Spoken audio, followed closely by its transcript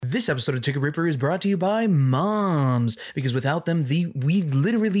This episode of Ticket Ripper is brought to you by moms, because without them, we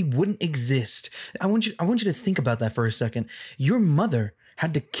literally wouldn't exist. I want you to think about that for a second. Your mother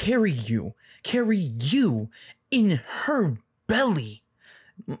had to carry you in her belly.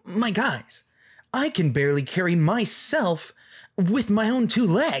 My guys, I can barely carry myself with my own two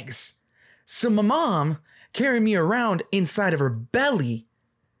legs. So my mom carrying me around inside of her belly,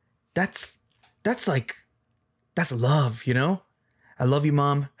 that's love, you know? I love you,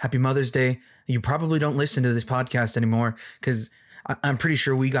 Mom. Happy Mother's Day. You probably don't listen to this podcast anymore because I'm pretty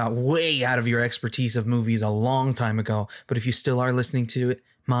sure we got way out of your expertise of movies a long time ago. But if you still are listening to it,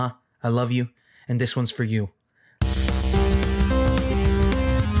 Ma, I love you. And this one's for you.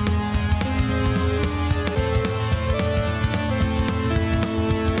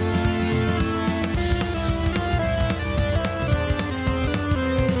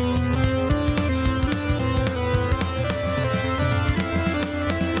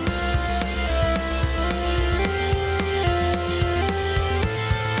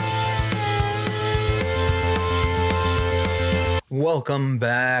 Welcome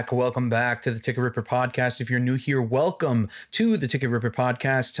back to the Ticket Ripper podcast. If you're new here, welcome to the Ticket Ripper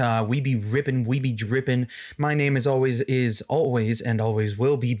podcast. We be ripping, we be dripping. My name is always and always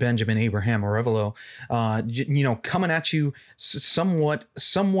will be Benjamin Abraham Arevalo. Coming at you somewhat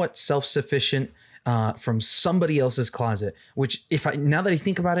self-sufficient from somebody else's closet, which now that I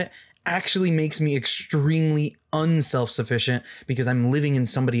think about it, actually makes me extremely unself-sufficient because I'm living in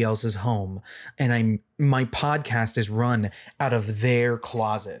somebody else's home and my podcast is run out of their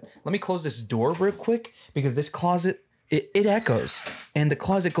closet. Let me close this door real quick because this closet, it echoes and the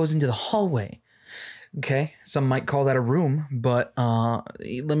closet goes into the hallway. Okay, some might call that a room, but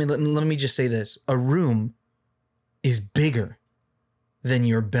let me just say this. A room is bigger than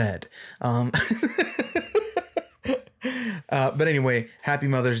your bed. But anyway, happy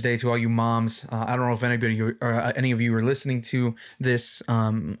Mother's Day to all you moms. I don't know if any of you are listening to this.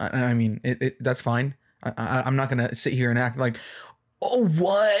 I mean, that's fine. I'm not going to sit here and act like, oh,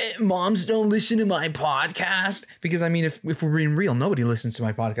 what? Moms don't listen to my podcast? Because, I mean, if we're being real, nobody listens to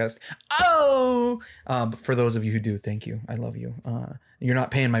my podcast. Oh! But for those of you who do, thank you. I love you. You're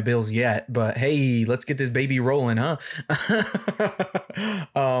not paying my bills yet, but hey, let's get this baby rolling, huh?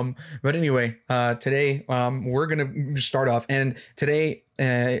 But anyway, today we're going to start off. And today,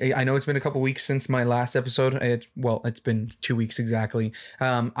 I know it's been a couple weeks since my last episode. It's been 2 weeks exactly.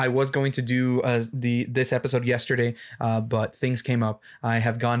 I was going to do this episode yesterday, but things came up. I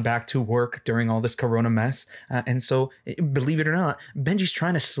have gone back to work during all this Corona mess, and so believe it or not, Benji's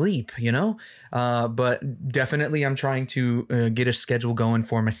trying to sleep. You know, but definitely I'm trying to get a schedule going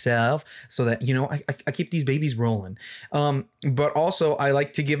for myself so that I keep these babies rolling. But also I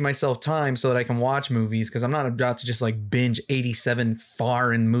like to give myself time so that I can watch movies because I'm not about to just like binge 87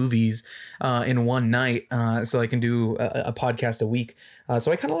 foreign movies in one night so I can do a podcast a week. So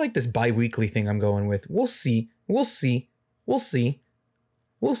I kind of like this bi-weekly thing I'm going with. We'll see.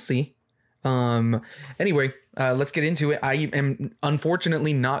 Anyway, let's get into it. I am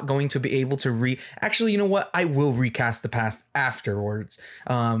unfortunately not going to be able to actually, you know what? I will recast the past afterwards.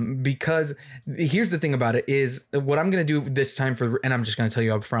 Because here's the thing about it is what I'm going to do this time and I'm just going to tell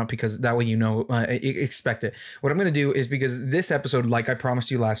you up front because that way, expect it. What I'm going to do is because this episode, like I promised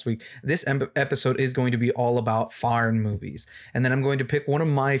you last week, this episode is going to be all about foreign movies. And then I'm going to pick one of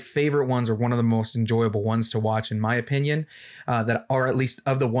my favorite ones or one of the most enjoyable ones to watch, in my opinion, that are at least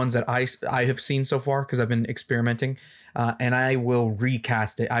of the ones that I have seen so far because I've been experimenting, and I will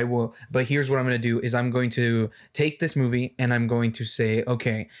recast it. But here's what I'm going to do is I'm going to take this movie and I'm going to say,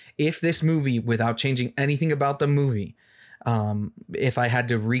 okay, if this movie, without changing anything about the movie, if I had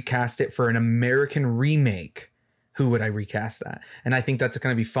to recast it for an American remake, who would I recast that? And I think that's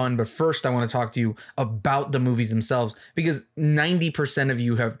going to be fun. But first, I want to talk to you about the movies themselves, because 90% of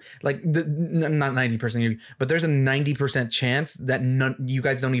you have not 90% of you, but there's a 90% chance that you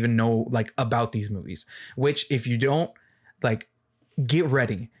guys don't even know about these movies, which if you don't, get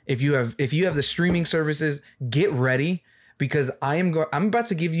ready. If you have the streaming services, get ready, because I'm about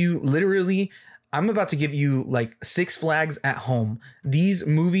to give you Six Flags at home. These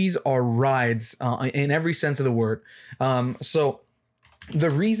movies are rides in every sense of the word. So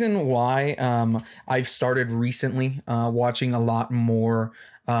the reason why I've started recently watching a lot more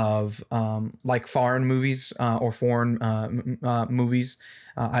of foreign movies or foreign movies.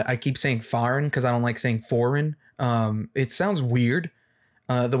 I keep saying foreign because I don't like saying foreign. It sounds weird.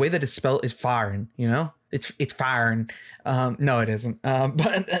 The way that it's spelled is foreign, It's foreign. No, it isn't.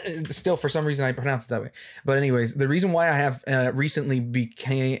 But still, for some reason, I pronounce it that way. But anyways, the reason why I have recently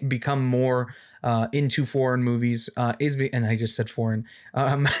become more into foreign movies and I just said foreign.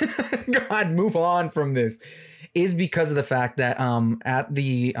 God, move on from this. Is because of the fact that at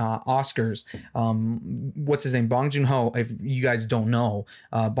the Oscars, what's his name? Bong Joon-ho. If you guys don't know,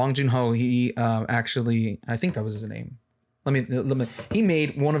 Bong Joon-ho, he actually, I think that was his name. He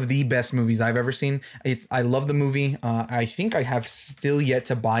made one of the best movies I've ever seen. I love the movie. I think I have still yet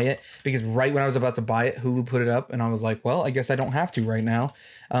to buy it because right when I was about to buy it, Hulu put it up and I was like, well, I guess I don't have to right now.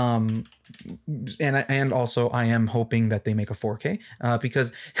 And also I am hoping that they make a 4K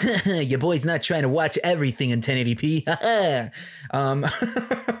because your boy's not trying to watch everything in 1080p.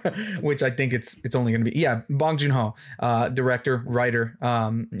 Which I think it's only going to be, Bong Joon-ho, director, writer.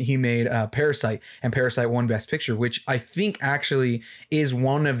 He made Parasite, and Parasite won Best Picture, which I think actually is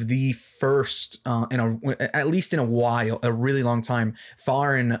one of the first at least in a while, a really long time,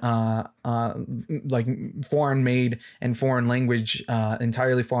 foreign made and foreign language,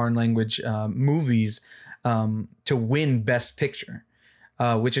 entirely foreign language movies to win Best Picture,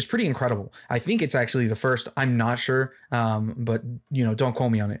 which is pretty incredible. I think it's actually the first. I'm not sure, but don't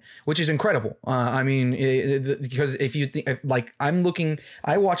quote me on it. Which is incredible. I mean, because if you think I've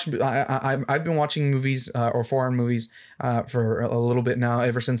been watching movies or foreign movies for a little bit now,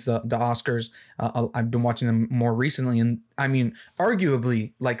 ever since the Oscars. I've been watching them more recently, and I mean,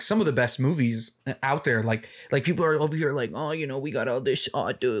 arguably, like some of the best movies out there. Like people are over here like, oh, we got all this,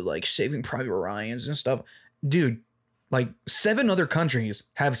 dude, like Saving Private Ryan's and stuff, dude. Like 7 other countries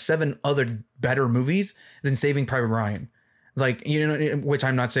have 7 other better movies than Saving Private Ryan. Like, which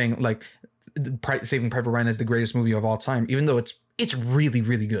I'm not saying like Saving Private Ryan is the greatest movie of all time, even though it's really,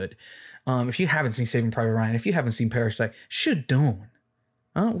 really good. If you haven't seen Saving Private Ryan, if you haven't seen Parasite, should doing.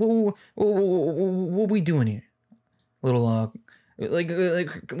 What we doing here? Little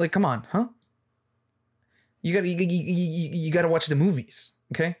like come on, huh? You gotta watch the movies,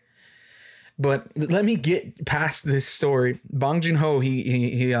 okay? But let me get past this story. Bong Joon-ho,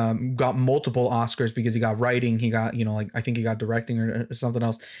 he got multiple Oscars because he got writing, he got, I think he got directing or something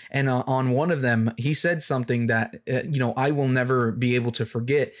else. And on one of them, he said something that, I will never be able to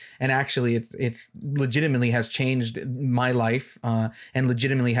forget. And actually, it legitimately has changed my life and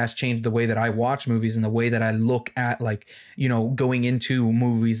legitimately has changed the way that I watch movies and the way that I look at, going into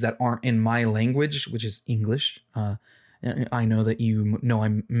movies that aren't in my language, which is English. I know that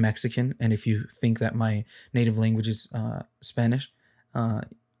I'm Mexican, and if you think that my native language is Spanish,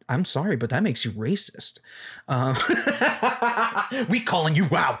 I'm sorry, but that makes you racist. We calling you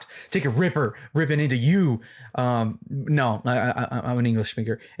out. Take a ripping into you. No, I'm an English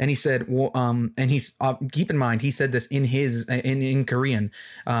speaker, and he said, and he's keep in mind he said this in Korean,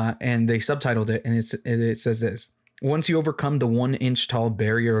 and they subtitled it, and it says this. Once you overcome the 1-inch tall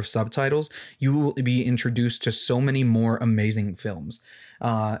barrier of subtitles, you will be introduced to so many more amazing films.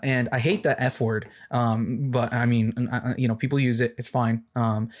 And I hate that F word, but I mean, people use it. It's fine.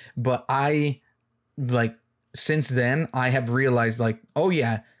 But since then, I have realized oh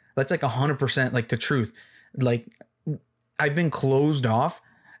yeah, that's 100% the truth. I've been closed off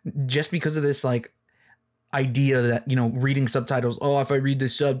just because of this idea that reading subtitles, if I read the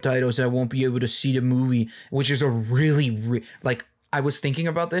subtitles I won't be able to see the movie, which is a really I was thinking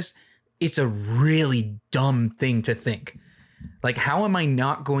about this, it's a really dumb thing to think. How am I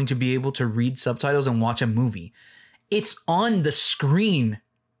not going to be able to read subtitles and watch a movie? It's on the screen.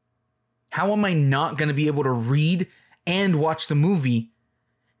 How am I not going to be able to read and watch the movie?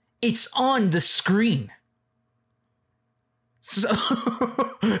 It's on the screen. So,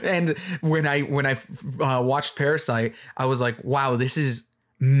 and when I watched Parasite, I was like, wow, this is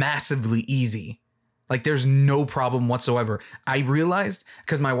massively easy. There's no problem whatsoever. I realized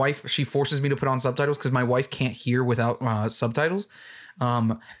because my wife, she forces me to put on subtitles because my wife can't hear without subtitles.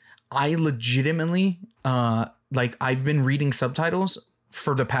 I legitimately, I've been reading subtitles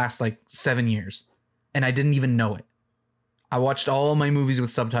for the past 7 years and I didn't even know it. I watched all my movies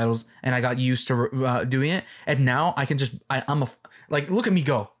with subtitles and I got used to doing it. And now I can just, look at me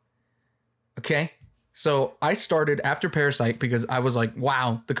go. Okay. So I started after Parasite because I was like,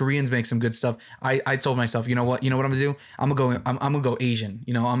 wow, the Koreans make some good stuff. I told myself, you know what I'm going to do? I'm going to go Asian.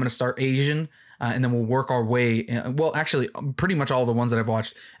 I'm going to start Asian and then we'll work our way. Well, actually pretty much all the ones that I've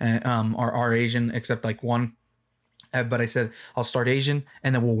watched are Asian except one. But I said, I'll start Asian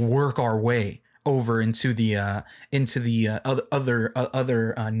and then we'll work our way over into the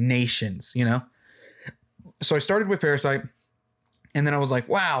other nations, So I started with Parasite, and then I was like,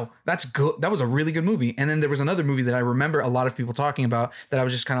 wow, that's good. That was a really good movie. And then there was another movie that I remember a lot of people talking about that I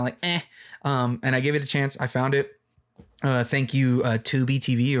was just kind of and I gave it a chance. I found it. Thank you, Tubi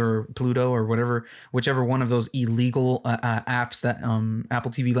TV or Pluto or whatever, whichever one of those illegal apps that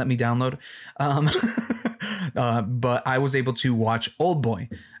Apple TV let me download. Um, but I was able to watch Old Boy.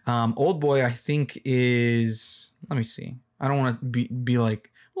 Old Boy, I think is. Let me see. I don't want to be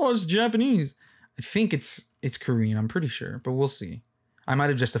like, oh, it's Japanese. I think it's Korean. I'm pretty sure, but we'll see. I might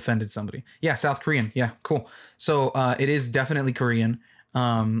have just offended somebody. Yeah, South Korean. Yeah, cool. So it is definitely Korean.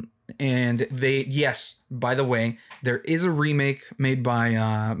 And yes, by the way, there is a remake made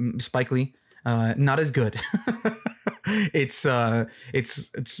by Spike Lee. Not as good. It's a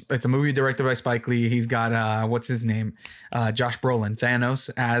movie directed by Spike Lee. He's got what's his name? Josh Brolin, Thanos,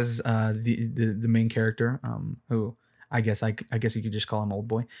 as the main character. Who I guess you could just call him Old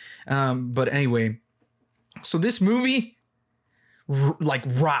Boy. But anyway, so this movie like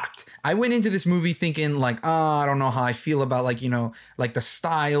rocked. I went into this movie thinking like, I don't know how I feel about like, like the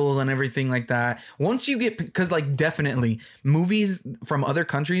styles and everything like that. Once you get, because like definitely movies from other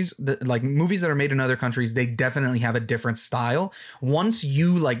countries, like movies that are made in other countries, they definitely have a different style. Once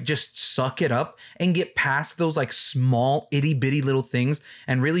you like just suck it up and get past those like small itty bitty little things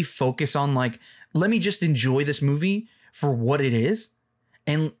and really focus on like, let me just enjoy this movie for what it is.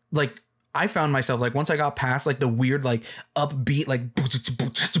 And like, I found myself like once I got past like the weird like upbeat like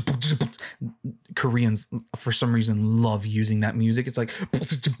Koreans for some reason love using that music. It's like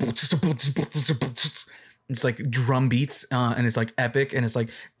it's like drum beats and it's like epic and it's like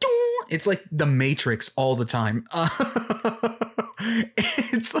the Matrix all the time.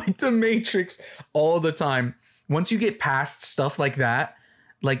 It's like the Matrix all the time. Once you get past stuff like that,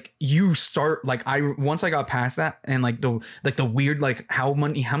 like you start like once I got past that and like the weird like how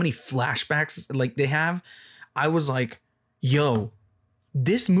many flashbacks like they have, I was like, yo,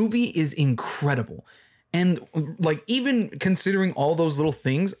 this movie is incredible. And like even considering all those little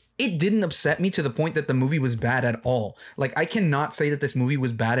things, it didn't upset me to the point that the movie was bad at all. Like I cannot say that this movie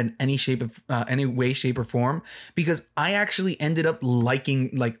was bad in any any way, shape, or form, because I actually ended up liking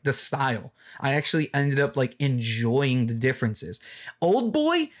like the style. I actually ended up like enjoying the differences. Old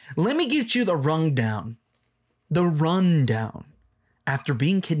Boy, let me get you the rundown. The rundown. After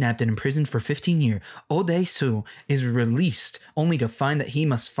being kidnapped and imprisoned for 15 years, Oh Dae-soo is released only to find that he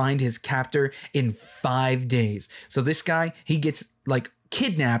must find his captor in 5 days. So this guy, he gets like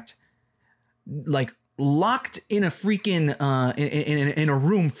kidnapped, like locked in a freaking in a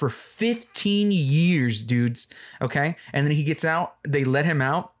room for 15 years, dudes. Okay, and then he gets out. They let him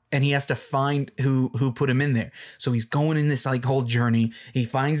out, and he has to find who put him in there. So he's going in this like whole journey. He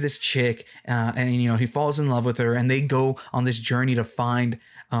finds this chick, and he falls in love with her, and they go on this journey to find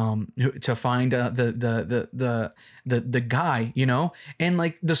the guy, and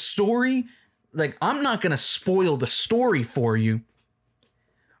like the story. Like I'm not gonna spoil the story for you,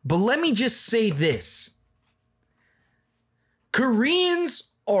 but let me just say this: Koreans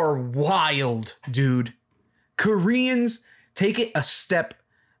are wild, dude. Koreans take it a step.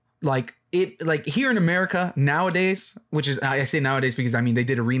 Like here in America nowadays, which is, I say nowadays because I mean they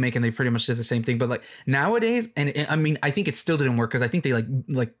did a remake and they pretty much did the same thing, but like nowadays, and I mean I think it still didn't work because I think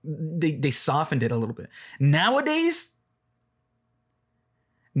they softened it a little bit. Nowadays,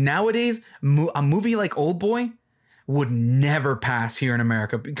 a movie like Old Boy would never pass here in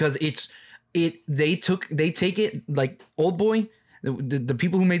America because they take it like Old Boy. The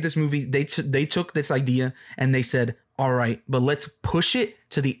people who made this movie, they took this idea and they said, all right, but let's push it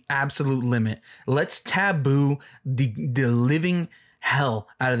to the absolute limit. Let's taboo the living hell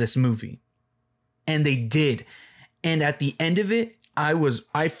out of this movie. And they did. And at the end of it,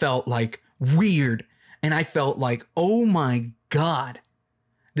 I felt like weird. And I felt like, oh my God,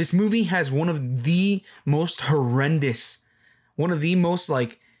 this movie has one of the most horrendous, one of the most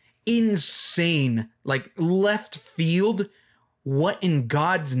like insane, like left field, what in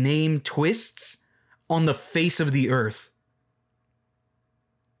God's name twists on the face of the earth.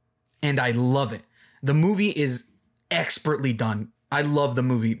 And I love it. The movie is expertly done. I love the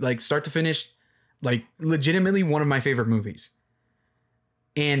movie, like start to finish, like legitimately one of my favorite movies.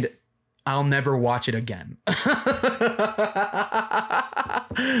 And I'll never watch it again.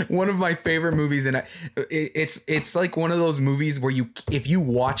 One of my favorite movies, and it's like one of those movies where if you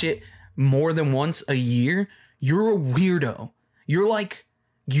watch it more than once a year, you're a weirdo. You're like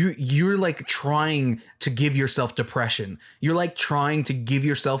trying to give yourself depression. You're like trying to give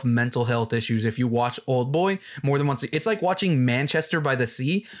yourself mental health issues if you watch Old Boy more than once. It's like watching Manchester by the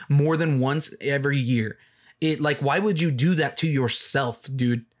Sea more than once every year. Why would you do that to yourself,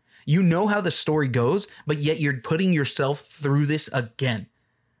 dude? You know how the story goes, but yet you're putting yourself through this again.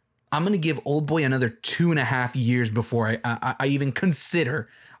 I'm going to give Old Boy another 2.5 years before I even consider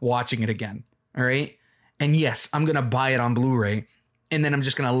watching it again. All right. And yes, I'm going to buy it on Blu-ray, and then I'm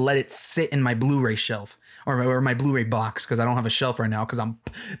just going to let it sit in my Blu-ray shelf or my Blu-ray box, because I don't have a shelf right now because I'm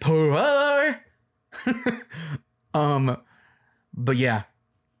poor. But yeah,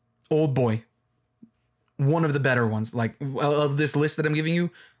 Old Boy, one of the better ones. Like, of this list that I'm giving you,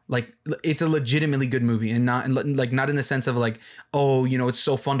 like, it's a legitimately good movie, and not like, not in the sense of like, oh, you know, it's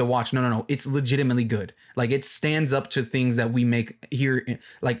so fun to watch. No. It's legitimately good. Like, it stands up to things that we make here.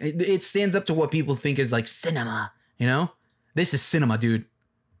 Like, it stands up to what people think is like cinema, you know? This is cinema, dude.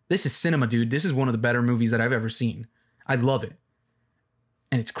 This is cinema, dude. This is one of the better movies that I've ever seen. I love it.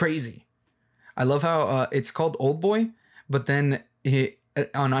 And it's crazy. I love how it's called Old Boy, but then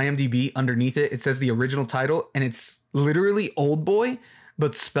on IMDb, underneath it, it says the original title, and it's literally Old Boy,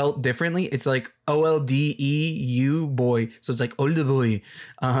 but spelt differently. It's like OLDEU boy. So it's like Old Boy.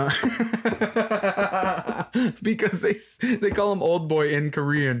 Because they call him Old Boy in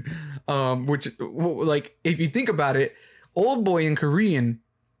Korean. Which, like, if you think about it, Old Boy in Korean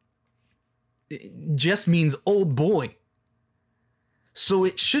just means old boy. So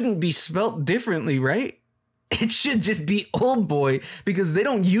it shouldn't be spelt differently, right? It should just be Old Boy, because they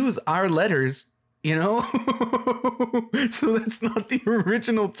don't use our letters, you know? So that's not the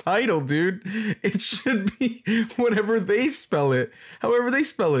original title, dude. It should be whatever they spell it, however they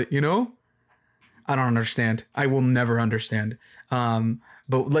spell it, you know? I don't understand. I will never understand.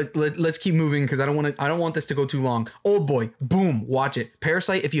 But let's keep moving, because I don't want this to go too long. Old Boy, boom, watch it.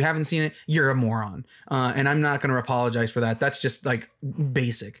 Parasite, if you haven't seen it, you're a moron. And I'm not going to apologize for that. That's just like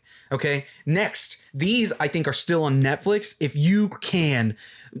basic. Okay. Next, these I think are still on Netflix. If you can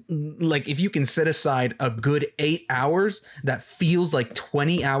set aside a good 8 hours that feels like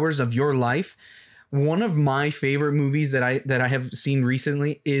 20 hours of your life. One of my favorite movies that I have seen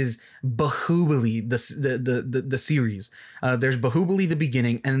recently is Bahubali, the series. There's Bahubali the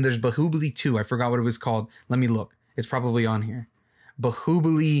beginning, and then there's Bahubali 2. I forgot what it was called. Let me look. It's probably on here.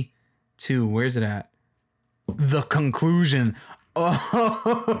 Bahubali 2. Where's it at? The Conclusion.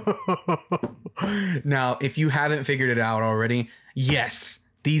 Oh. Now, if you haven't figured it out already, yes.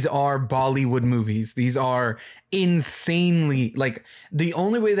 These are Bollywood movies. These are insanely, like, the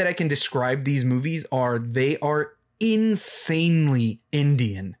only way that I can describe these movies are they are insanely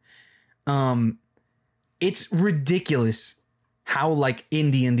Indian. It's ridiculous how like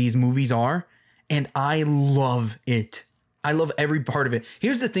Indian these movies are, and I love it. I love every part of it.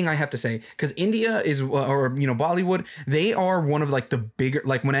 Here's the thing I have to say, because India is, or you know, Bollywood, they are one of like the bigger,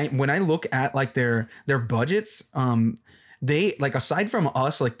 like when I look at like their budgets, they, like, aside from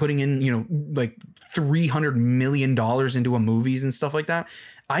us like putting in, you know, like $300 million into a movies and stuff like that,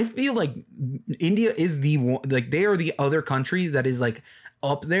 I feel like India is the one, like, they are the other country that is like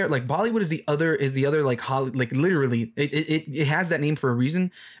up there. Like, Bollywood is the other like like literally it has that name for a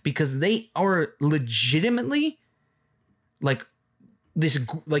reason, because they are legitimately like this,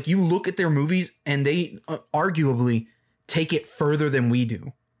 like, you look at their movies and they arguably take it further than we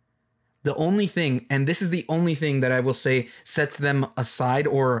do. The only thing, and this is the only thing that I will say sets them aside,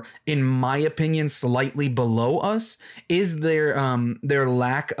 or in my opinion, slightly below us, is their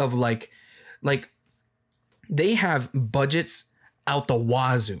lack of like they have budgets out the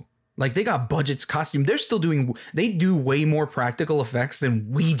wazoo. Like, they got budgets, costume. They do way more practical effects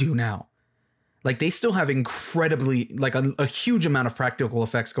than we do now. Like, they still have incredibly, like, a huge amount of practical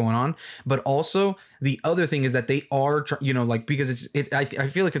effects going on. But also, the other thing is that they are, you know, like, because I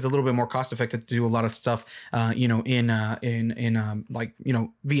feel like it's a little bit more cost effective to do a lot of stuff, you know, in like, you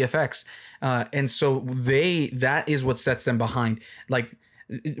know, VFX. And so that is what sets them behind. Like,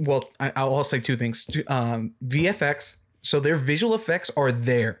 well, I'll say two things. VFX, so their visual effects are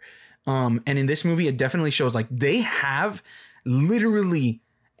there. And in this movie, it definitely shows, like, they have literally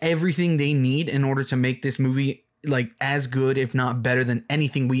everything they need in order to make this movie like as good, if not better, than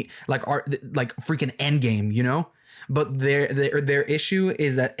anything we like freaking Endgame, you know. But their issue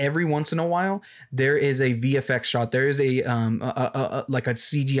is that every once in a while there is a VFX shot, there is a like a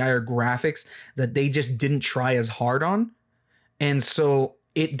CGI or graphics that they just didn't try as hard on, and so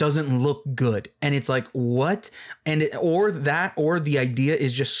it doesn't look good. And it's like, what? And or the idea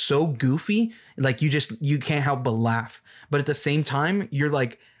is just so goofy, like you can't help but laugh. But at the same time, you're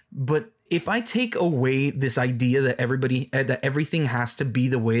like, but if I take away this idea that everything has to be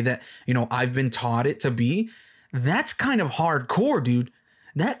the way that, you know, I've been taught it to be, that's kind of hardcore, dude.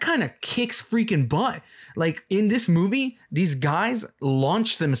 That kind of kicks freaking butt. Like, in this movie, these guys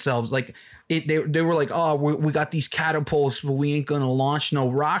launched themselves. Like, they were like, oh, we got these catapults, but we ain't gonna launch no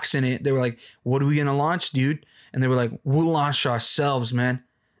rocks in it. They were like, what are we gonna launch, dude? And they were like, we'll launch ourselves, man.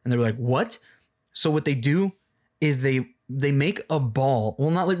 And they were like, what? So what they do is they they make a ball.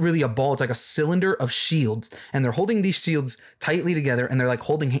 Well, not like really a ball. It's like a cylinder of shields, and they're holding these shields tightly together, and they're like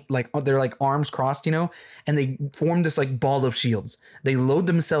holding like they're like arms crossed, you know, and they form this like ball of shields. They load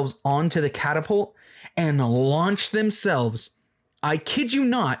themselves onto the catapult and launch themselves. I kid you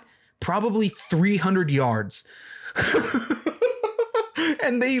not, probably 300 yards.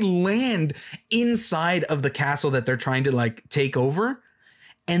 And they land inside of the castle that they're trying to like take over,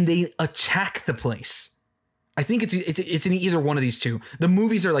 and they attack the place. I think it's in either one of these two. The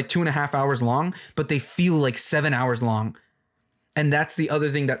movies are like 2.5 hours long, but they feel like 7 hours long. And that's the other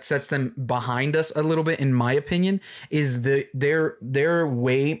thing that sets them behind us a little bit, in my opinion, is their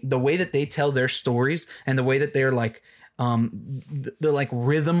way, the way that they tell their stories, and the way that they're like the like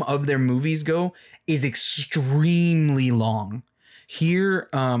rhythm of their movies go is extremely long. Here,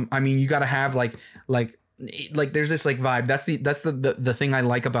 I mean, you got to have like there's this like vibe. That's the thing I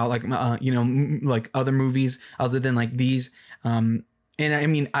like about like you know, like other movies other than like these. And I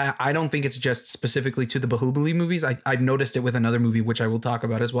mean, I don't think it's just specifically to the Bahubali movies. I've noticed it with another movie, which I will talk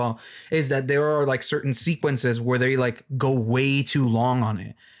about as well, is that there are like certain sequences where they like go way too long on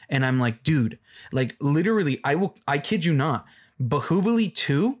it. And I'm like, dude, like literally, I kid you not, Bahubali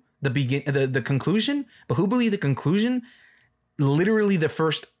 2, the conclusion, Bahubali, the conclusion, literally the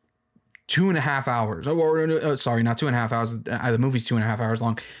first 2.5 hours, or sorry, not 2.5 hours. The movie's 2.5 hours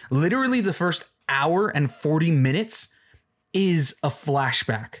long. Literally the first hour and 40 minutes is a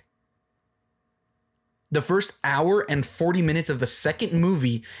flashback. The first hour and 40 minutes of the second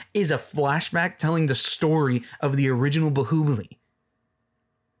movie is a flashback telling the story of the original Bahubali.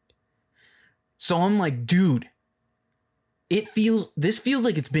 So I'm like, dude, this feels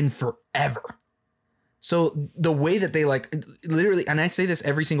like it's been forever. So the way that they like literally, and I say this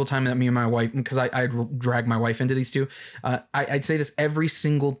every single time that me and my wife, because I drag my wife into these two. I'd say this every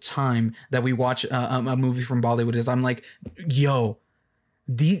single time that we watch a movie from Bollywood is I'm like, yo,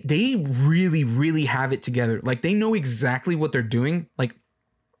 they really, really have it together. Like they know exactly what they're doing. Like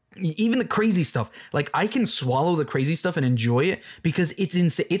even the crazy stuff, like I can swallow the crazy stuff and enjoy it because it's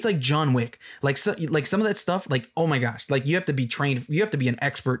insane. It's like John Wick, like some of that stuff, like, oh my gosh, like you have to be trained, you have to be an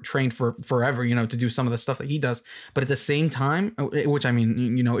expert trained for forever, you know, to do some of the stuff that he does. But at the same time, which I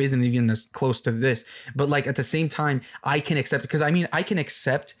mean, you know, isn't even as close to this, but like at the same time, I can accept, because I mean, I can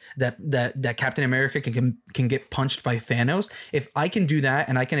accept that Captain America can get punched by Thanos. If I can do that,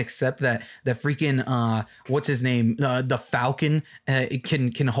 and I can accept that freaking what's his name, the Falcon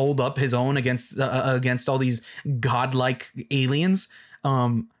can hold up his own against all these godlike aliens.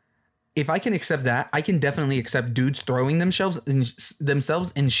 If I can accept that, I can definitely accept dudes throwing themselves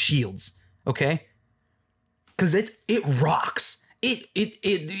in shields. Okay, because it rocks.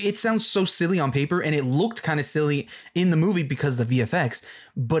 It sounds so silly on paper, and it looked kind of silly in the movie because of the VFX.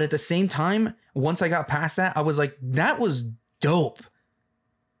 But at the same time, once I got past that, I was like, that was dope.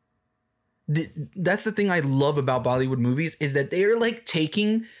 That's the thing I love about Bollywood movies, is that they're like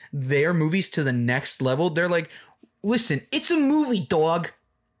taking their movies to the next level. They're like, listen, it's a movie, dog.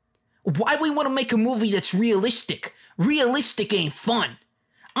 Why we want to make a movie that's realistic? Realistic ain't fun.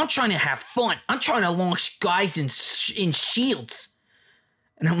 I'm trying to have fun. I'm trying to launch guys in shields.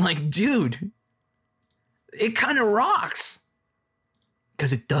 And I'm like, dude, it kind of rocks.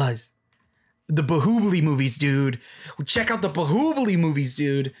 Because it does. The Bahubali movies, dude. Check out the Bahubali movies,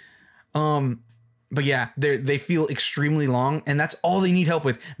 dude. But yeah, they feel extremely long, and that's all they need help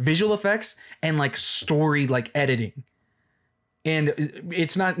with: visual effects and like story, like editing. And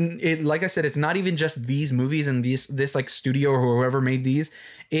it's not, like I said, it's not even just these movies and this like studio or whoever made these.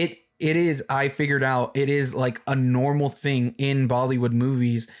 It is, I figured out, it is like a normal thing in Bollywood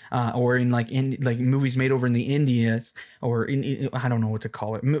movies, or in movies made over in the India, or in I don't know what to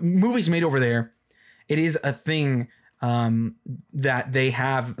call it, movies made over there. It is a thing that they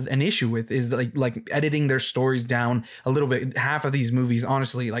have an issue with, is like editing their stories down a little bit. Half of these movies,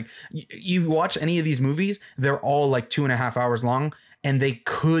 honestly, like you watch any of these movies, they're all like 2.5 hours long, and they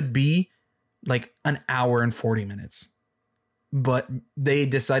could be like an hour and 40 minutes. But they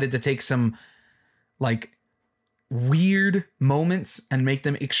decided to take some like weird moments and make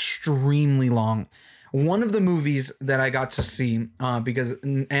them extremely long. One of the movies that I got to see, because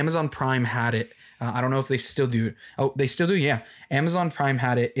Amazon Prime had it, I don't know if they still do. Oh, they still do. Yeah. Amazon Prime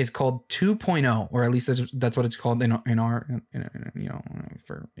had it, is called 2.0, or at least that's what it's called in our you know,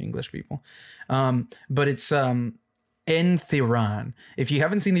 for English people. But it's Enthiran. If you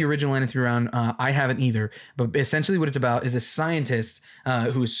haven't seen the original Enthiran, I haven't either. But essentially what it's about is a scientist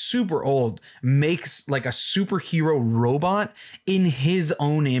who is super old makes like a superhero robot in his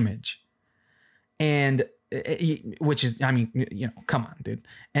own image. And which is, I mean, come on, dude.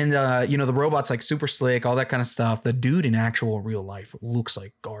 And the robot's like super slick, all that kind of stuff. The dude in actual real life looks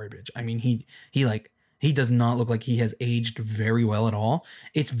like garbage. I mean, he does not look like he has aged very well at all.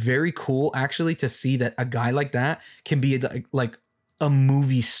 It's very cool actually to see that a guy like that can be like a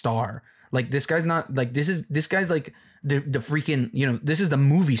movie star. Like this guy's not like, this guy's like the freaking, this is the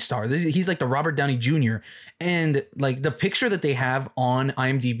movie star. He's like the Robert Downey Jr. And like the picture that they have on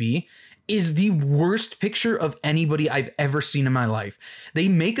IMDb is the worst picture of anybody I've ever seen in my life. They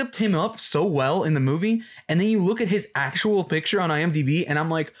make him up so well in the movie, and then you look at his actual picture on IMDb and I'm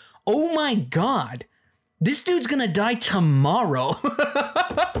like, oh my God, this dude's gonna die tomorrow.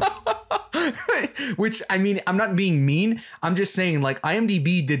 Which, I mean, I'm not being mean. I'm just saying, like,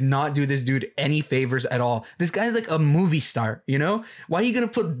 IMDb did not do this dude any favors at all. This guy's like a movie star, Why are you gonna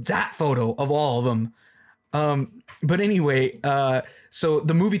put that photo of all of them? But anyway, so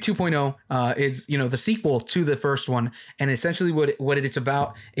the movie 2.0 is, the sequel to the first one. And essentially what it's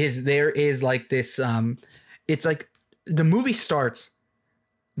about is there is like this, it's like the movie starts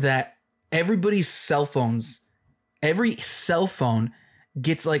that every cell phone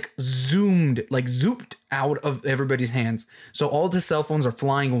gets like zooped out of everybody's hands. So all the cell phones are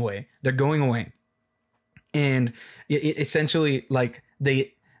flying away. They're going away. And it essentially like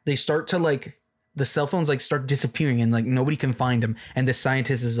they start to like, the cell phones like start disappearing and like nobody can find them. And the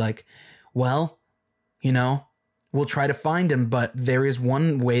scientist is like, well, we'll try to find him, but there's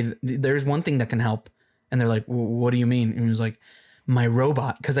one thing that can help. And they're like, what do you mean? And he was like, my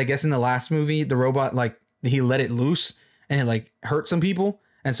robot. Because I guess in the last movie, the robot, like he let it loose and it like hurt some people.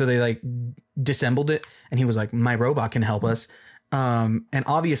 And so they like disassembled it. And he was like, my robot can help us. And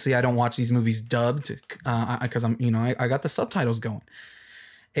obviously I don't watch these movies dubbed because I'm, I got the subtitles going.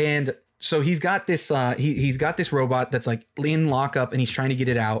 And so he's got this he's got this robot that's like in lockup and he's trying to get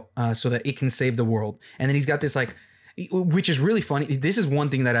it out so that it can save the world. And then he's got this like, which is really funny. This is one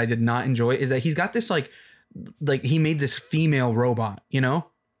thing that I did not enjoy, is that he's got this like he made this female robot,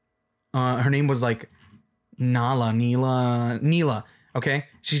 her name was like Neela. Okay.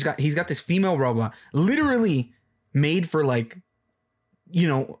 He's got this female robot literally made for like,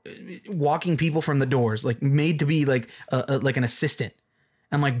 walking people from the doors, like made to be like like an assistant.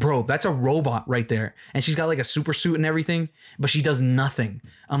 I'm like, bro, that's a robot right there. And she's got like a super suit and everything, but she does nothing.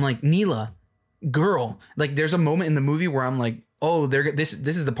 I'm like, Neela, girl. Like there's a moment in the movie where I'm like, oh, this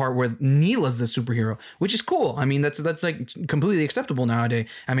is the part where Neela's the superhero, which is cool. I mean, that's like completely acceptable nowadays.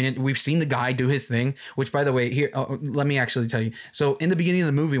 I mean, we've seen the guy do his thing, which by the way, here, let me actually tell you. So in the beginning of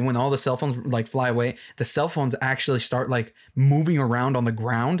the movie, when all the cell phones like fly away, the cell phones actually start like moving around on the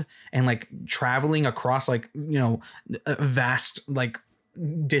ground and like traveling across like, vast like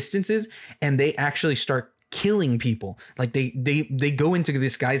distances, and they actually start killing people. Like they go into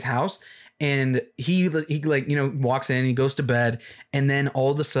this guy's house and he like, walks in, he goes to bed, and then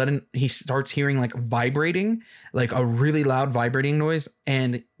all of a sudden he starts hearing like vibrating, like a really loud vibrating noise,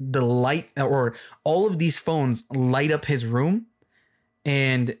 and the light or all of these phones light up his room,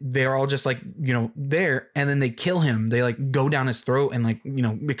 and they're all just like, there, and then they kill him. They like go down his throat and like,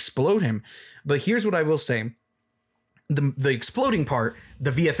 explode him. But here's what I will say. The exploding part,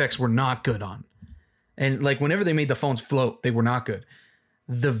 the VFX were not good on. And like whenever they made the phones float, they were not good.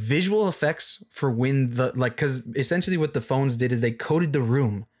 The visual effects for when because essentially what the phones did is they coated the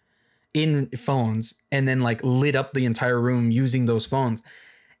room in phones and then like lit up the entire room using those phones.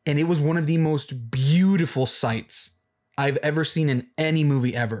 And it was one of the most beautiful sights I've ever seen in any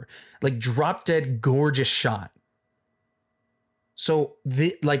movie ever. Like drop dead gorgeous shot. So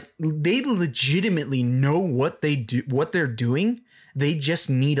they legitimately know what they're doing. They just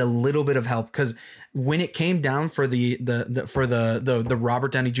need a little bit of help, because when it came down for the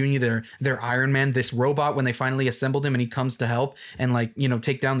Robert Downey Jr., their Iron Man, this robot, when they finally assembled him and he comes to help and like,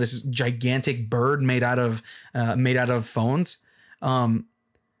 take down this gigantic bird made out of phones. It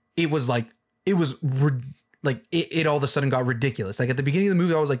all of a sudden got ridiculous. Like at the beginning of the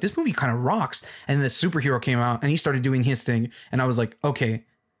movie, I was like, this movie kind of rocks. And then the superhero came out and he started doing his thing. And I was like, okay,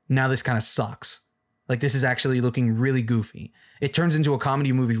 now this kind of sucks. Like this is actually looking really goofy. It turns into a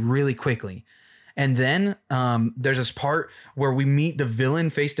comedy movie really quickly. And then there's this part where we meet the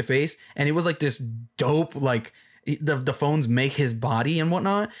villain face to face. And it was like this dope, like the phones make his body and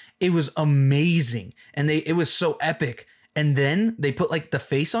whatnot. It was amazing. And it was so epic. And then they put like the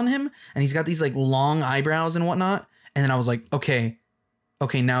face on him and he's got these like long eyebrows and whatnot. And then I was like, okay,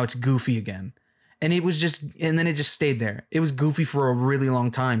 now it's goofy again. And it just stayed there. It was goofy for a really long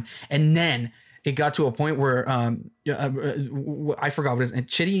time. And then it got to a point where I forgot what his name,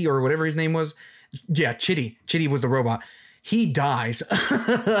 Chitty or whatever his name was. Yeah, Chitty. Chitty was the robot. He dies.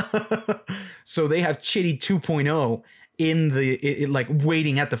 So they have Chitty 2.0 in the like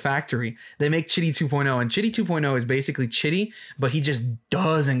waiting at the factory. They make Chitty 2.0, and Chitty 2.0 is basically Chitty, but he just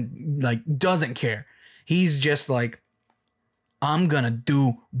doesn't care. He's just like, I'm gonna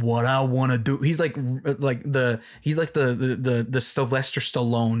do what I want to do. He's like the Sylvester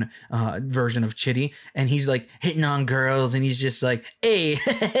Stallone version of Chitty, and he's like hitting on girls, and he's just like, hey,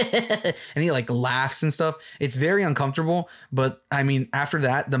 and he like laughs and stuff. It's very uncomfortable, but I mean, after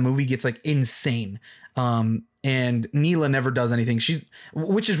that, the movie gets like insane. And Neela never does anything.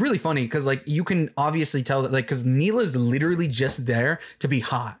 Which is really funny because like you can obviously tell that, like, because Neela's literally just there to be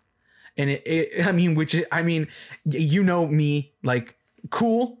hot. And you know me, like,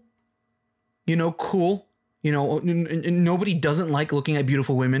 cool, nobody doesn't like looking at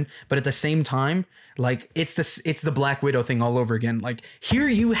beautiful women, but at the same time, like, it's the Black Widow thing all over again. Like, here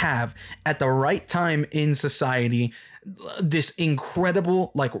you have at the right time in society, this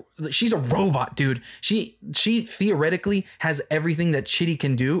incredible, like, she's a robot, dude. She theoretically has everything that Chitty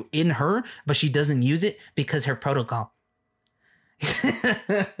can do in her, but she doesn't use it because her protocol.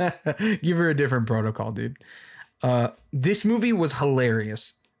 Give her a different protocol, dude. This movie was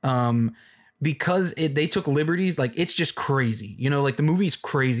hilarious because they took liberties. Like, it's just crazy, like, the movie's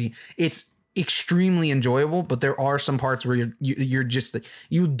crazy. It's extremely enjoyable, but there are some parts where you're just like,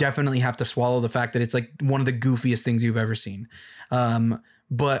 you definitely have to swallow the fact that it's like one of the goofiest things you've ever seen.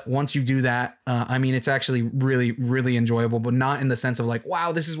 But once you do that, I mean, it's actually really, really enjoyable, but not in the sense of like,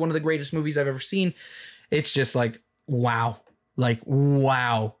 wow, this is one of the greatest movies I've ever seen. It's just like, wow. Like,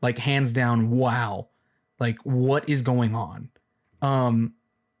 wow, like, hands down, wow. Like, what is going on?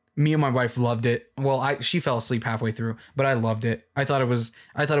 Me and my wife loved it. Well, she fell asleep halfway through, but I loved it. I thought it was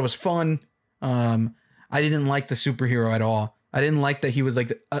fun. I didn't like the superhero at all. I didn't like that he was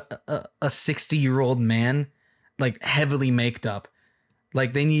like a 60-year-old man, like, heavily maked up.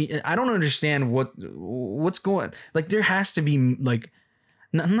 Like, I don't understand what's going, like, there has to be like,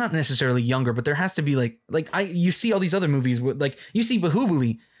 not necessarily younger, but there has to be you see all these other movies with, like, you see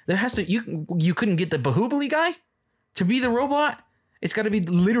Bahubali. There has to, you couldn't get the Bahubali guy to be the robot. It's got to be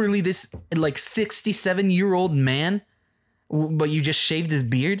literally this like 67-year-old man, but you just shaved his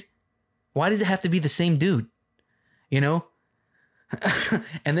beard. Why does it have to be the same dude? And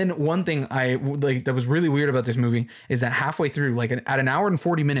then one thing I like that was really weird about this movie is that halfway through, like at an hour and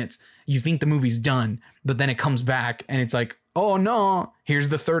 40 minutes, you think the movie's done, but then it comes back and it's like, oh no, here's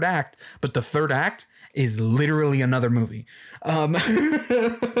the third act. But the third act is literally another movie.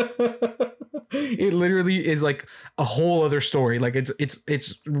 It literally is like a whole other story. Like it's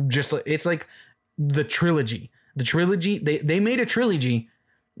just like, it's like the trilogy. The trilogy, they made a trilogy,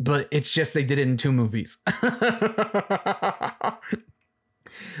 but it's just they did it in 2 movies.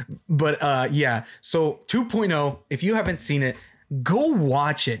 But yeah, so 2.0, if you haven't seen it, go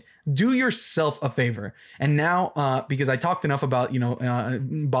watch it. Do yourself a favor. And now, because I talked enough about,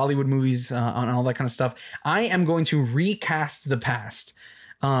 Bollywood movies and all that kind of stuff, I am going to recast the past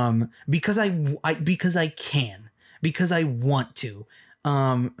because I can, because I want to,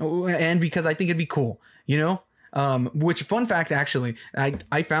 and because I think it'd be cool, which, fun fact, actually,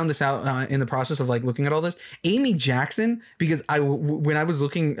 I found this out in the process of like looking at all this. Amy Jackson, because when I was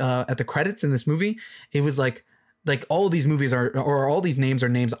looking at the credits in this movie, it was like all of these movies or all these names are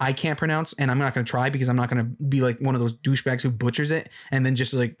names I can't pronounce, and I'm not going to try because I'm not going to be like one of those douchebags who butchers it and then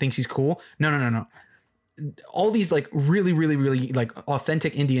just like thinks he's cool. No. All these like really, really, really like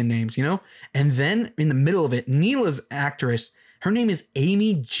authentic Indian names, and then in the middle of it, Neela's actress, her name is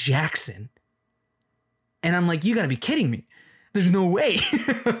Amy Jackson. And I'm like, you gotta be kidding me. There's no way.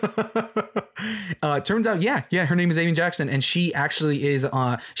 Turns out, yeah, her name is Amy Jackson, and she actually is.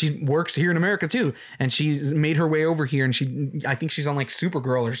 She works here in America too, and she's made her way over here, and I think she's on like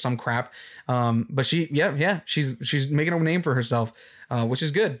Supergirl or some crap. But she's making a name for herself, which is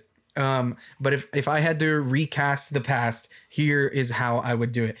good. But if I had to recast the past, here is how I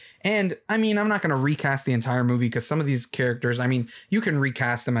would do it. And I mean, I'm not going to recast the entire movie because some of these characters, I mean, you can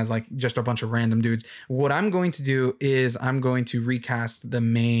recast them as like just a bunch of random dudes. What I'm going to do is I'm going to recast the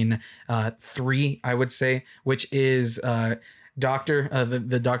main 3, I would say, which is Doctor,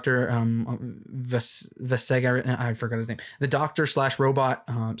 the Doctor Vesega, I forgot his name, the Doctor / robot.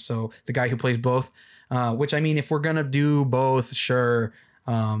 So the guy who plays both, which, I mean, if we're gonna do both, sure.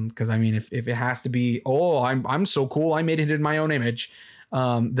 Because I mean, if it has to be, I'm so cool, I made it in my own image,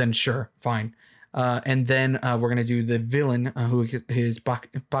 then sure, fine. And then we're gonna do the villain, who is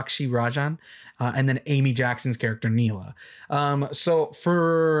Bakshi Rajan, and then Amy Jackson's character Neela. So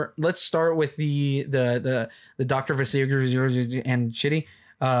let's start with the Dr. Vasir and Chitty.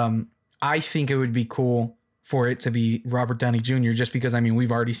 I think it would be cool for it to be Robert Downey Jr. just because, I mean,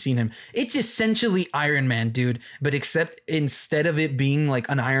 we've already seen him. It's essentially Iron Man, dude, but except instead of it being like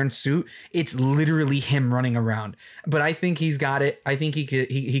an iron suit, it's literally him running around. But I think he's got it. I think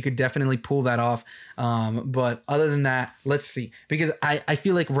he could definitely pull that off. But other than that, let's see, because I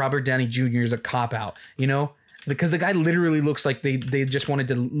feel like Robert Downey Jr. is a cop out, you know, because the guy literally looks like they just wanted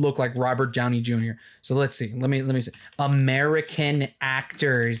to look like Robert Downey Jr. So let's see. Let me see. American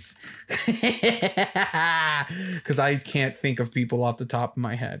actors, because I can't think of people off the top of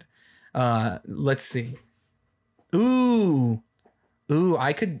my head. Let's see. Ooh,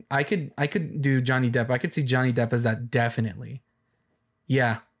 I could do Johnny Depp. I could see Johnny Depp as that, definitely.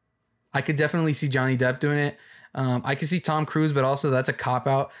 Yeah, I could definitely see Johnny Depp doing it. I could see Tom Cruise, but also that's a cop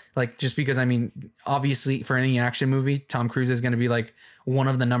out. Like, just because, I mean, obviously for any action movie, Tom Cruise is going to be like one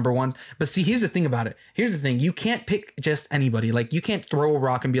of the number ones. But see, here's the thing about it. Here's the thing. You can't pick just anybody. Like, you can't throw a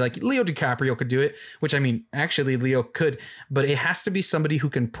rock and be like, Leo DiCaprio could do it, which, I mean, actually Leo could, but it has to be somebody who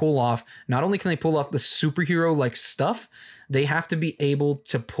can pull off, not only can they pull off the superhero like stuff, they have to be able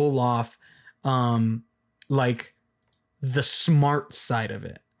to pull off like the smart side of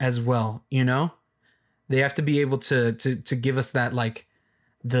it as well, you know? They have to be able to give us that, like,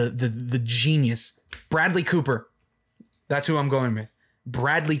 the genius. Bradley Cooper. That's who I'm going with.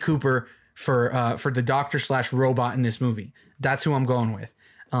 Bradley Cooper for the doctor / robot in this movie. That's who I'm going with.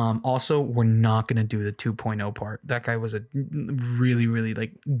 Also, we're not going to do the 2.0 part. That guy was a really, really,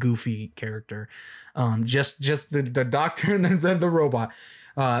 like, goofy character. Just the doctor and then the robot.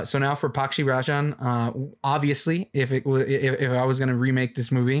 So now for Pakshi Rajan, obviously, if I was going to remake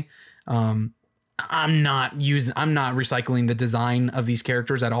this movie, I'm not recycling the design of these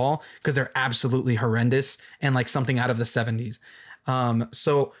characters at all, because they're absolutely horrendous and like something out of the 70s.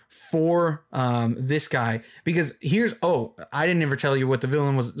 So for this guy, because I didn't ever tell you what the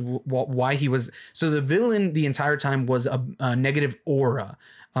villain was, why he was. So the villain the entire time was a negative aura.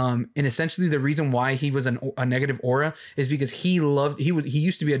 And essentially the reason why he was a negative aura is because he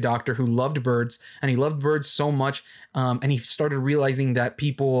used to be a doctor who loved birds, and he loved birds so much, and he started realizing that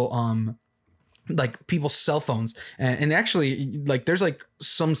people's cell phones, and actually, like, there's like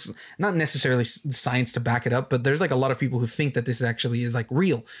some, not necessarily science to back it up, but there's like a lot of people who think that this actually is like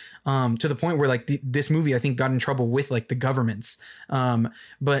real, to the point where like this movie, I think, got in trouble with like the governments.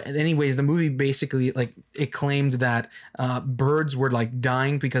 But anyways, the movie basically, like, it claimed that birds were like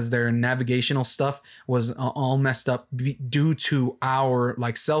dying because their navigational stuff was all messed up due to our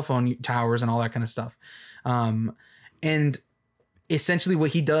like cell phone towers and all that kind of stuff. And essentially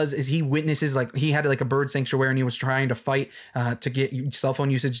what he does is he witnesses, like, he had like a bird sanctuary, and he was trying to fight to get cell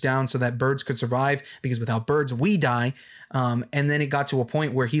phone usage down so that birds could survive, because without birds we die. And then it got to a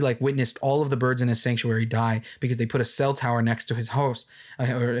point where he like witnessed all of the birds in his sanctuary die because they put a cell tower next to his house.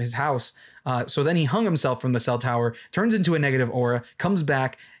 So then he hung himself from the cell tower, turns into a negative aura, comes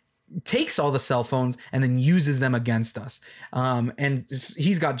back, takes all the cell phones, and then uses them against us. And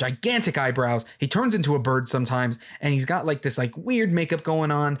he's got gigantic eyebrows. He turns into a bird sometimes, and he's got like this like weird makeup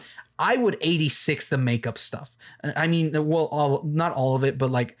going on. I would 86 the makeup stuff. I mean, well, not all of it,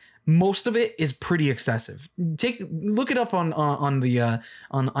 but like most of it is pretty excessive. Look it up on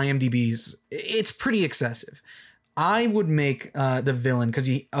IMDb's. It's pretty excessive. I would make the villain, because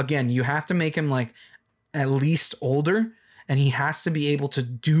you have to make him like at least older. And he has to be able to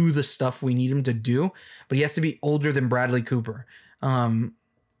do the stuff we need him to do, but he has to be older than Bradley Cooper.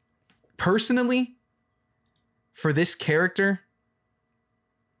 Personally, for this character,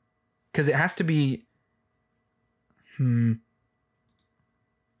 because it has to be...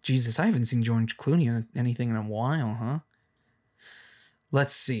 Jesus, I haven't seen George Clooney in anything in a while, huh?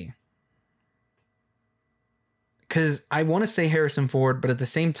 Let's see. Because I want to say Harrison Ford, but at the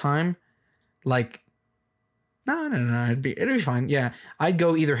same time, like... No. It'd be fine. Yeah, I'd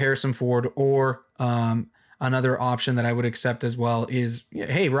go either Harrison Ford or another option that I would accept as well is,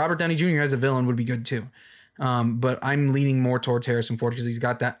 hey, Robert Downey Jr. as a villain would be good too. But I'm leaning more towards Harrison Ford because he's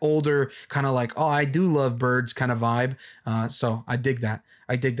got that older kind of like, oh, I do love birds kind of vibe. So I dig that.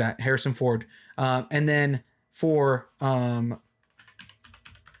 Harrison Ford. And then for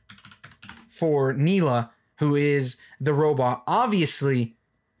Neela, who is the robot, obviously,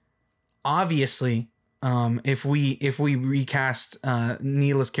 if we recast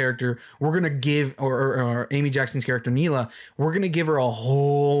Neela's character, we're gonna give or Amy Jackson's character Neela, we're gonna give her a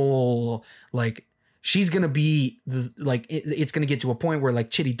whole, like, she's gonna be it's gonna get to a point where like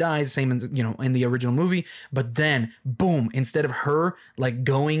Chitty dies, same in the original movie, but then boom, instead of her like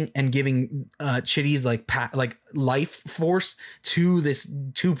going and giving Chitty's like life force to this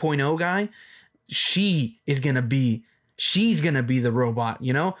 2.0 guy, she's gonna be she's gonna be the robot,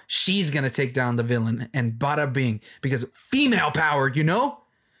 you know? She's gonna take down the villain, and bada bing, because female power, you know?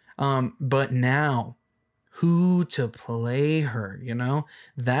 But now, who to play her, you know?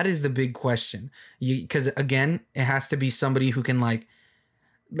 That is the big question. Because again, it has to be somebody who can like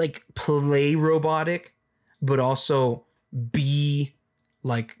play robotic, but also be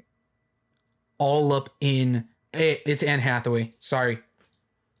like all up in it's Anne Hathaway. Sorry.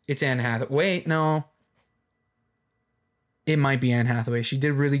 It's Anne Hathaway. Wait, no. It might be Anne Hathaway. She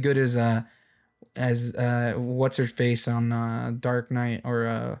did really good as what's her face on Dark Knight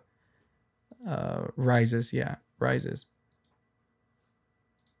or Rises. Yeah, Rises.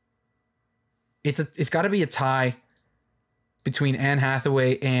 It's got to be a tie between Anne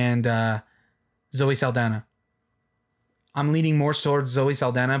Hathaway and Zoe Saldana. I'm leaning more towards Zoe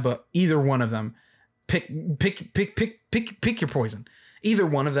Saldana, but either one of them, pick your poison. Either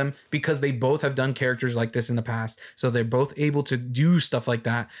one of them, because they both have done characters like this in the past, so they're both able to do stuff like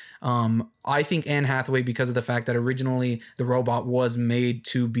that. I think Anne Hathaway, because of the fact that originally the robot was made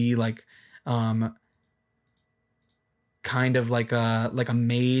to be like, kind of like a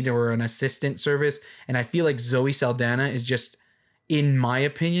maid or an assistant service, and I feel like Zoe Saldana is just, in my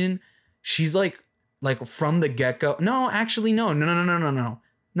opinion, she's like from the get-go. No, actually, no.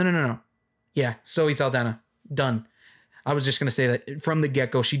 Yeah, Zoe Saldana, done. I was just going to say that from the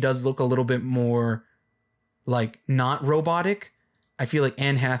get-go, she does look a little bit more like not robotic. I feel like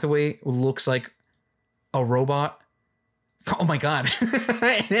Anne Hathaway looks like a robot. Oh my God.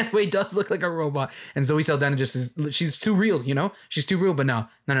 Anne Hathaway does look like a robot. And Zoe Saldana just is, she's too real, you know? She's too real, but no.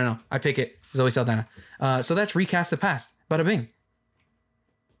 I pick it. Zoe Saldana. So that's Recast the Past. Bada bing.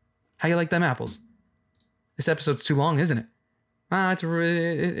 How you like them apples? This episode's too long, isn't it?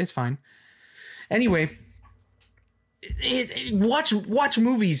 It's fine. Anyway, watch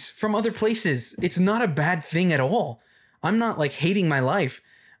movies from other places. It's not a bad thing at all. I'm not like hating my life.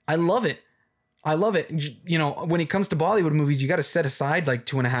 I love it. You know, when it comes to Bollywood movies, you got to set aside like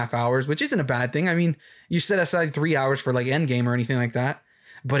 2.5 hours, which isn't a bad thing. I mean, you set aside 3 hours for like Endgame or anything like that,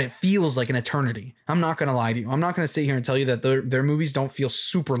 but it feels like an eternity. I'm not going to lie to you. I'm not going to sit here and tell you that their movies don't feel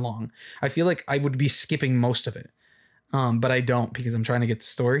super long. I feel like I would be skipping most of it. But I don't, because I'm trying to get the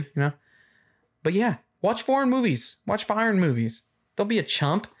story, you know? But yeah, watch foreign movies. Watch foreign movies. Don't be a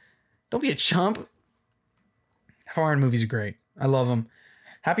chump. Foreign movies are great. I love them.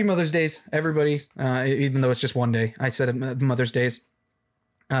 Happy Mother's Days, everybody. Even though it's just one day. I said it, Mother's Days.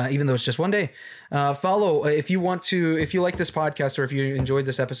 Even though it's just one day. Follow if you want to, if you like this podcast or if you enjoyed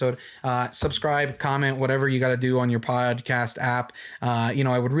this episode, subscribe, comment, whatever you got to do on your podcast app. You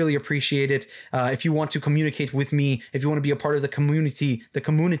know, I would really appreciate it. If you want to communicate with me, if you want to be a part of the community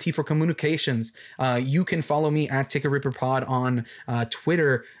for communications, you can follow me at TicketRipperPod on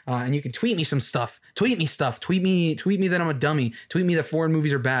Twitter, and you can tweet me some stuff. Tweet me that I'm a dummy. Tweet me that foreign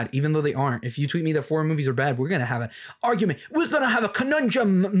movies are bad, even though they aren't. If you tweet me that foreign movies are bad, we're gonna have an argument. We're gonna have a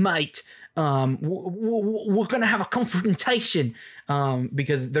conundrum, mate. We're gonna have a confrontation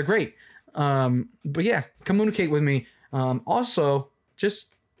because they're great. But yeah, communicate with me. Also,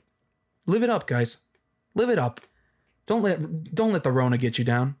 just live it up, guys. Live it up. Don't let the Rona get you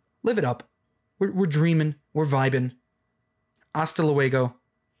down. Live it up. We're dreaming. We're vibing. Hasta luego.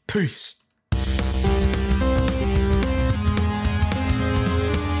 Peace.